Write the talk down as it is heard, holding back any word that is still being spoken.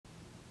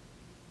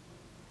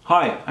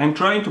Hi, I'm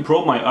trying to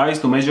probe my eyes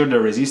to measure the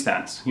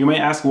resistance. You may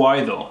ask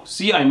why though.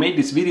 See, I made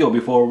this video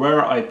before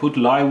where I put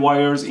live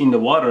wires in the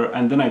water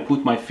and then I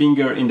put my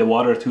finger in the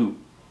water too.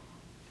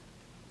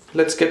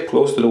 Let's get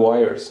close to the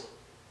wires.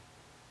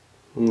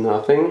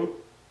 Nothing.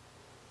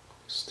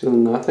 Still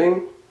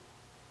nothing.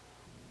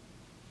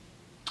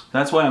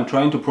 That's why I'm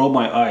trying to probe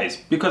my eyes,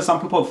 because some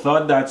people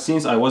thought that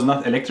since I was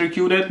not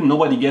electrocuted,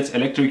 nobody gets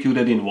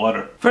electrocuted in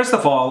water. First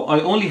of all,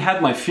 I only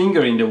had my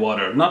finger in the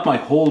water, not my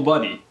whole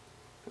body.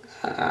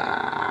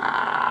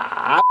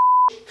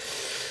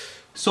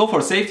 So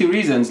for safety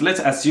reasons, let's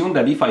assume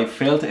that if I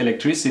felt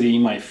electricity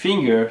in my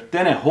finger,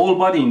 then a whole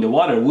body in the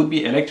water would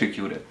be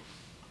electrocuted.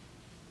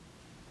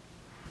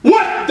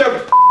 What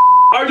the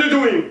are you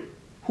doing?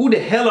 Who the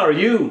hell are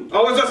you?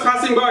 I was just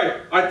passing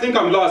by. I think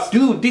I'm lost.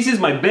 Dude, this is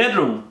my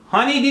bedroom.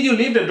 Honey, did you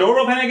leave the door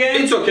open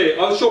again? It's okay,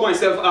 I'll show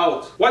myself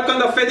out. What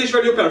kind of fetish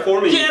were you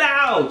performing? Get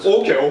out!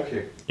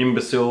 Okay.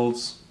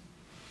 Imbeciles.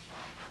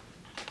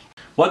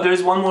 But there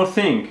is one more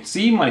thing.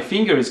 See, my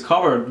finger is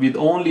covered with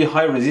only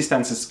high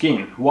resistance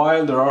skin,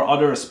 while there are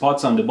other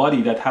spots on the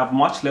body that have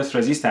much less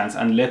resistance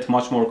and let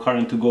much more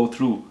current to go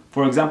through.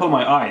 For example,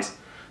 my eyes.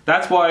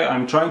 That's why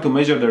I'm trying to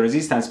measure the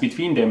resistance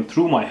between them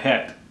through my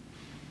head.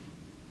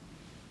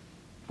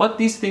 But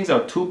these things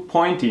are too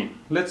pointy.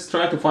 Let's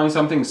try to find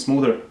something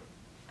smoother.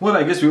 Well,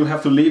 I guess we'll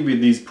have to live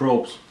with these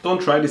probes.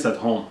 Don't try this at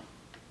home.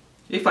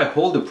 If I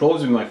hold the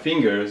probes with my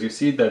fingers, you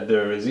see that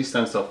the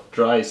resistance of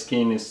dry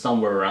skin is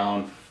somewhere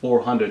around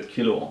 400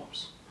 kilo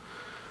ohms.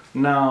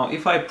 Now,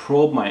 if I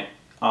probe my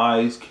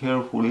eyes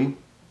carefully,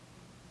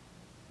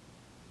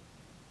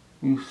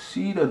 you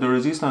see that the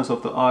resistance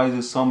of the eyes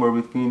is somewhere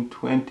between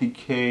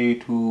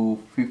 20k to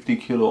 50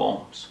 kilo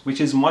ohms, which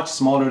is much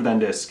smaller than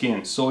the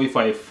skin. So if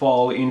I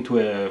fall into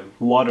a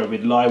water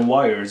with live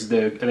wires,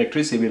 the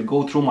electricity will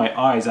go through my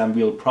eyes and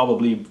will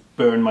probably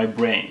burn my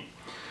brain.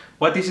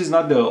 But this is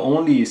not the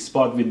only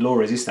spot with low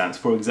resistance.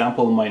 For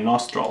example, my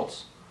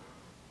nostrils.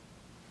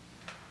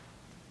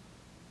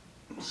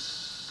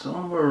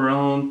 Somewhere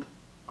around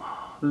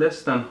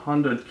less than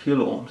 100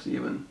 kilo ohms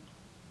even.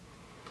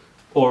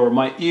 Or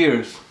my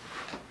ears.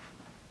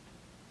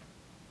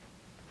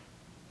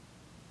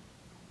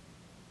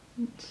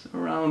 It's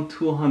around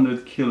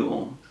 200 kilo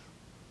ohms.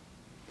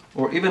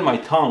 Or even my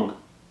tongue.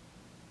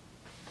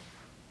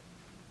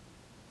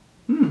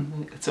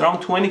 It's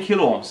around 20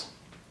 kilo ohms.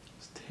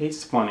 It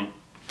tastes funny.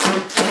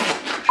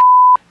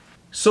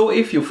 So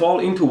if you fall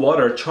into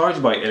water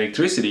charged by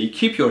electricity,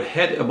 keep your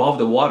head above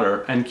the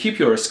water and keep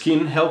your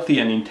skin healthy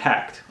and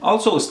intact.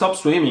 Also stop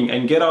swimming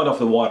and get out of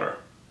the water.